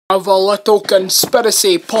Have a little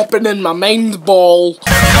conspiracy popping in my mind ball.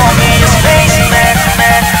 Call me a spaceman,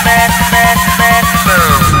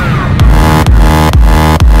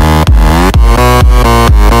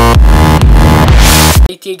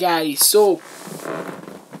 Okay guys, so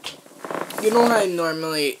you know how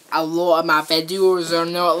normally a lot of my videos are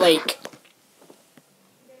not like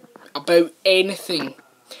about anything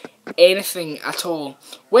at all.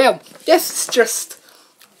 Well, this is just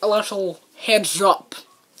a little heads up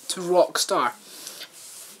to Rockstar.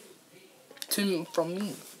 From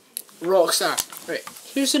me. Rockstar. Right,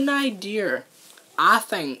 here's an idea. I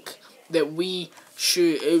think that we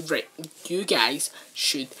should, you guys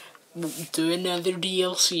should do another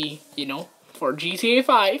DLC, you know, for GTA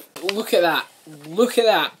 5. Look at that. Look at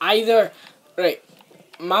that. Either, right,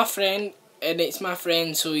 my friend, and it's my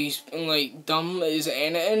friend, so he's like dumb as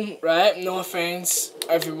anything, right? No offense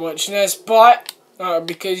if you're watching this, but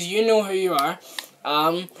because you know who you are.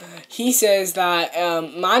 He says that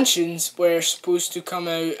Mansions were supposed to come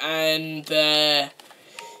out, and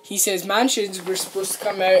he says Mansions were supposed to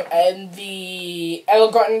come out in the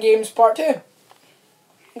Ill-Gotten Games Part 2.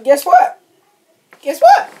 Guess what? Guess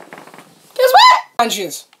what? Guess what?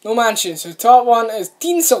 Mansions. No Mansions. The top one is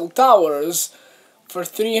Tinsel Towers for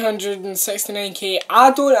 369k.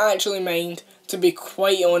 I don't actually mind, to be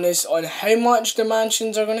quite honest, on how much the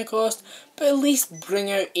mansions are going to cost, but at least bring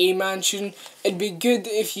out a mansion. It'd be good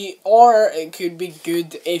if you, or it could be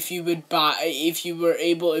good if you would buy, if you were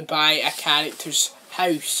able to buy a character's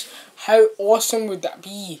house. How awesome would that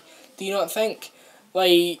be? Do you not think?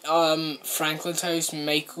 Like Franklin's house,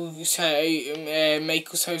 Michael's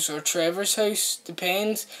house, or Trevor's house,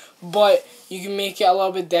 depends. But you can make it a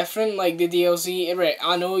little bit different, like the DLC. Right,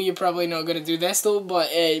 I know you're probably not gonna do this though, but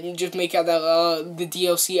just make it the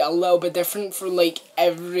DLC a little bit different for like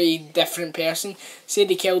every different person. Say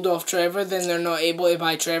they killed off Trevor, then they're not able to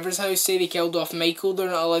buy Trevor's house. Say they killed off Michael, they're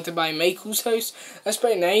not allowed to buy Michael's house. That's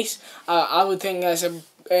pretty nice. I would think that's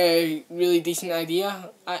a really decent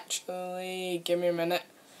idea. Actually, give me a minute.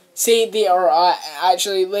 Say they are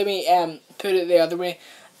actually, let me put it the other way.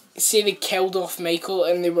 Say they killed off Michael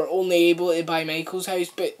and they were only able to buy Michael's house,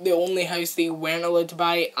 but the only house they weren't allowed to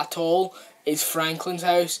buy at all is Franklin's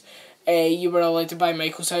house. You were allowed to buy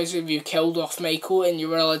Michael's house if you killed off Michael, and you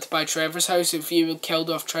were allowed to buy Trevor's house if you killed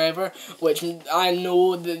off Trevor, which I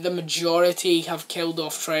know that the majority have killed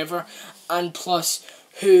off Trevor, and plus,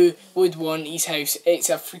 who would want his house? It's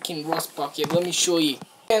a freaking rust bucket. Let me show you.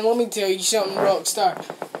 And let me tell you something, Rockstar.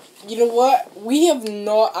 You know what? We have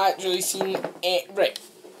not actually seen it. Right,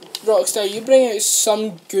 Rockstar, you bring out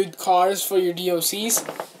some good cars for your DLCs.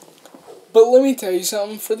 But let me tell you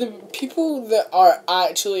something. For the people that are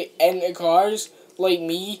actually into cars, like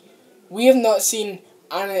me, we have not seen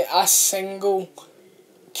a single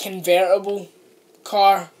convertible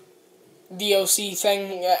car DLC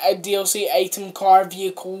thing, a DLC item, car,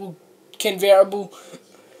 vehicle, convertible.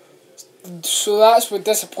 So that's what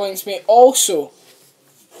disappoints me. Also,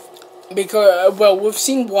 because, well, we've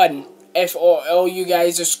seen one. If all you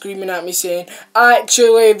guys are screaming at me saying,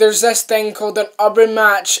 actually, there's this thing called an Urban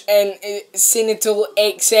Match and Senator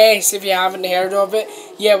XS, if you haven't heard of it.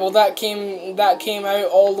 Yeah, well, that came out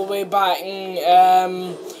all the way back in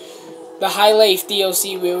the High Life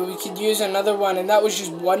DLC, where we could use another one, and that was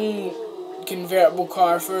just one convertible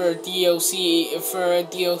car for DLC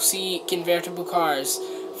convertible cars,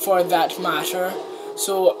 for that matter.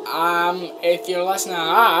 So if you're listening to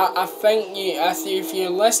that, if you're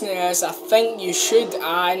listening to this, I think you should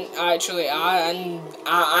I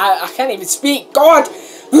can't even speak. God.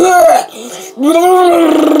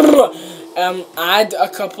 Add a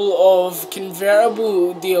couple of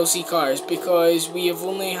convertible DLC cars, because we have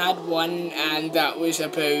only had one, and that was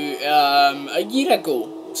about a year ago.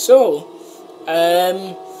 So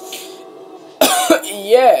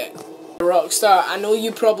yeah. Rockstar, I know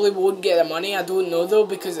you probably won't get the money, I don't know though,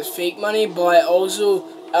 because it's fake money, but also,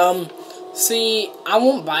 see, I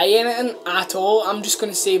won't buy anything at all. I'm just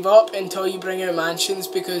going to save up until you bring out mansions,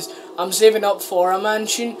 because I'm saving up for a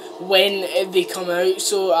mansion when they come out,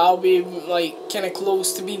 so I'll be, like, kind of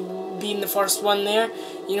close to being the first one there,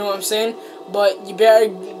 you know what I'm saying? But you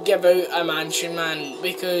better give out a mansion, man,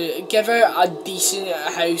 because give out a decent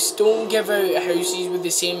house. Don't give out houses with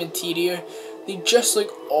the same interior. They just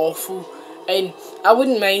look awful. And I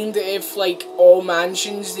wouldn't mind if, like, all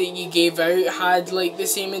mansions that you gave out had, like, the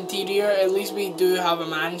same interior. At least we do have a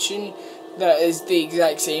mansion that is the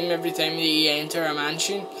exact same every time that you enter a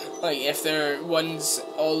mansion. Like, if there are ones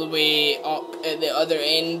all the way up at the other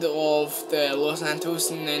end of the Los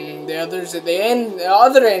Santos, and then the others at the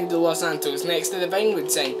other end of Los Santos, next to the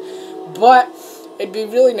Vinewood sign. But it'd be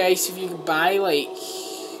really nice if you could buy, like,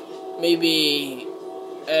 maybe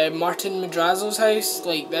Martin Madrazo's house,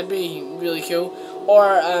 like that'd be really cool.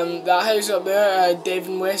 Or that house up there,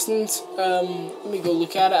 Devin Weston's. Let me go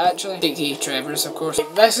look at it actually. Dickie Trevor's, of course.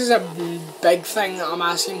 This is a big thing that I'm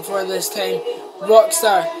asking for this time.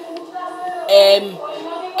 Rockstar.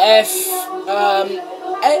 If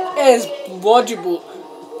it is lodgeable,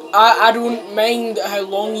 I don't mind how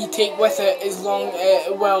long you take with it, as long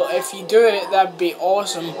well, if you do it, that'd be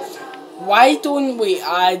awesome. Why don't we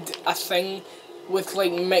add a thing with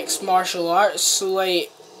like mixed martial arts? So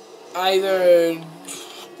like either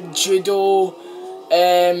judo,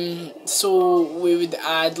 so we would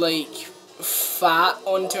add like fat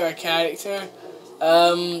onto our character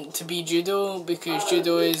to be judo, because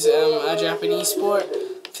judo is a Japanese sport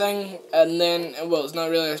thing, and then, well, it's not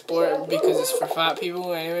really a sport because it's for fat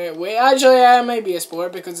people anyway. Wait, actually, it might be a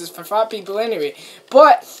sport because it's for fat people anyway,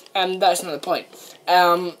 but that's not the point.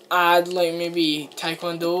 Add like maybe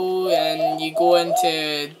taekwondo, and you go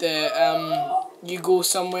into the you go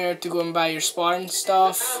somewhere to go and buy your sparring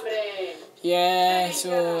stuff. Yeah,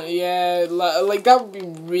 so yeah, like that would be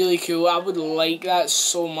really cool. I would like that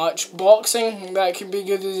so much. Boxing, that could be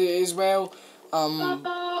good as well.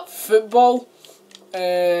 Football,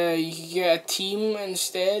 you could get a team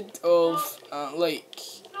instead of like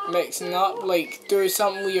mixing up, like do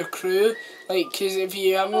something with your crew. Like, cause if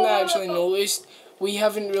you haven't actually noticed, we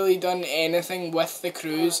haven't really done anything with the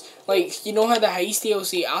crews. Like, you know how the Heist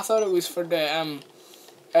DLC, I thought it was for the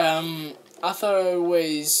I thought it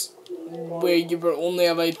was where you were only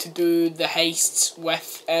allowed to do the heists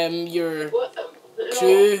with your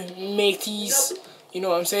crew mateys. You know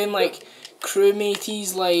what I'm saying? Like crew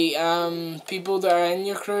mateys, like people that are in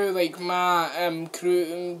your crew. Like my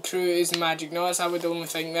crew is Magic Knots. I would only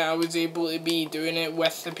think that I was able to be doing it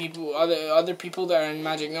with the people, other people that are in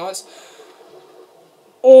Magic Knots.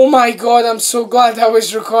 Oh my god, I'm so glad I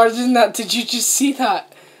was recording that. Did you just see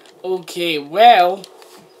that? Okay, well,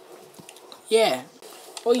 yeah.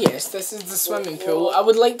 Oh yes, this is the swimming pool. I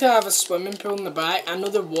would like to have a swimming pool in the back. I know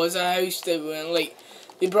there was a house that went, like,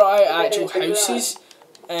 they brought out actual houses,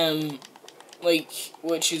 like,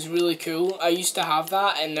 which is really cool. I used to have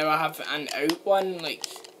that, and now I have an out one, like,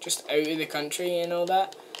 just out of the country and all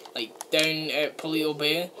that, like, down at Paleto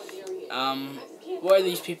Bay. What are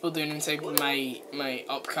these people doing inside my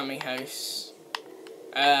upcoming house?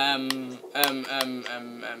 Can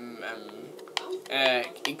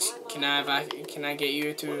I get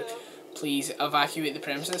you to please evacuate the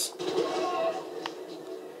premises?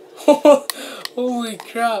 Holy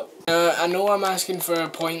crap! I know I'm asking for a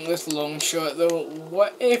pointless long shot though.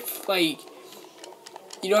 What if, like,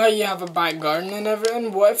 you know how you have a back garden and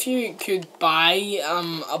everything? What if you could buy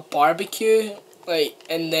a barbecue, like,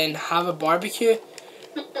 and then have a barbecue?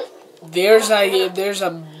 There's a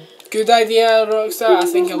good idea, Rockstar. I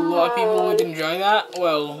think a lot of people would enjoy that.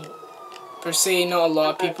 Well, per se, not a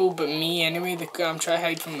lot of people, but me anyway. I'm trying to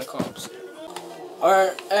hide from the cops.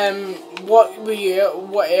 Or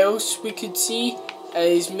what else we could see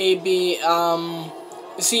is maybe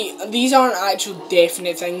see, these aren't actual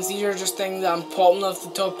definite things. These are just things that I'm popping off the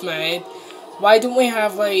top of my head. Why don't we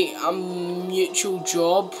have like a mutual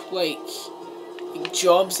job, like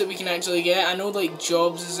jobs that we can actually get? I know like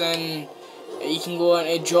jobs is in, you can go on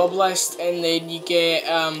a job list and then you get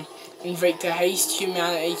invite to Heist,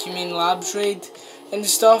 Humane Labs raid and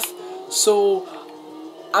stuff. So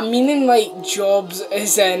I'm meaning like jobs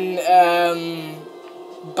as in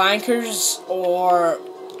bankers, or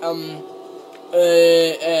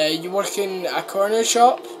you work in a corner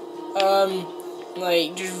shop,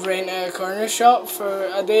 like just rent a corner shop for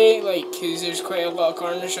a day, like, cause there's quite a lot of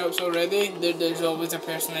corner shops already. There's always a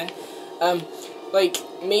person in. Like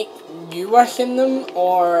make you work in them,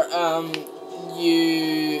 or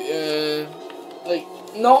you like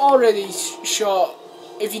not already shop.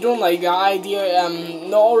 If you don't like that idea,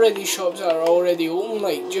 not already shops that are already open,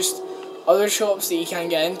 like just other shops that you can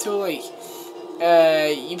get into, like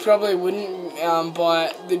you probably wouldn't,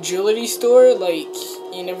 but the jewellery store, like,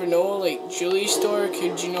 you never know, like jewellery store,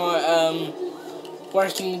 could you not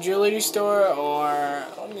work in the jewellery store, or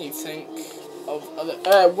let me think of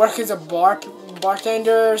other, work as a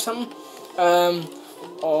bartender or something,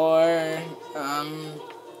 or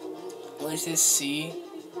let's just see.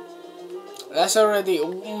 That's already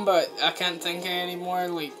open, but I can't think of any more,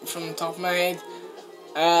 like, from the top of my head.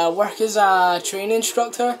 Work as a training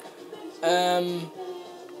instructor. And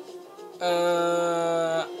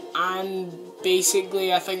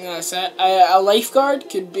basically, I think that's it. A lifeguard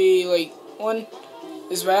could be, like, one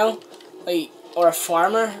as well. Like, or a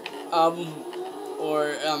farmer.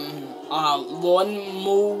 Or, a lawn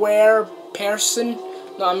mower person.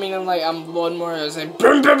 No, I mean, like, I'm lawnmower, I was like,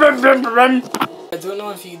 brum, brum, brum, brum, brum. I don't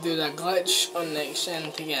know if you can do that glitch on next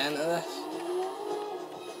gen to get into this.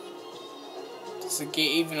 Does the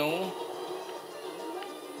gate even open?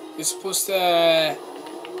 You're supposed to,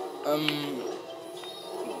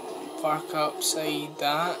 park upside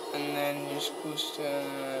that, and then you're supposed to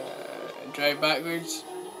drive backwards.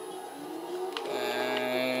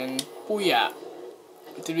 And, oh yeah.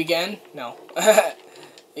 Did we get in? No.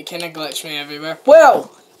 It kind of glitched me everywhere. Well,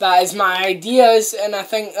 that is my ideas, and I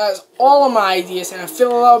think that's all of my ideas, and I feel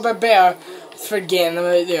a little bit better for getting them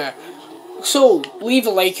out there. So, leave a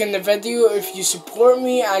like on the video if you support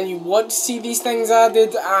me and you want to see these things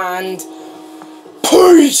added, and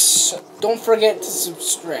peace! Don't forget to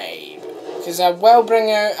subscribe, because I will bring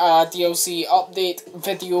out a DLC update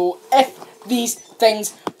video if these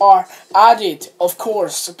things are added, of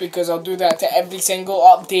course, because I'll do that to every single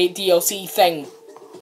update DLC thing.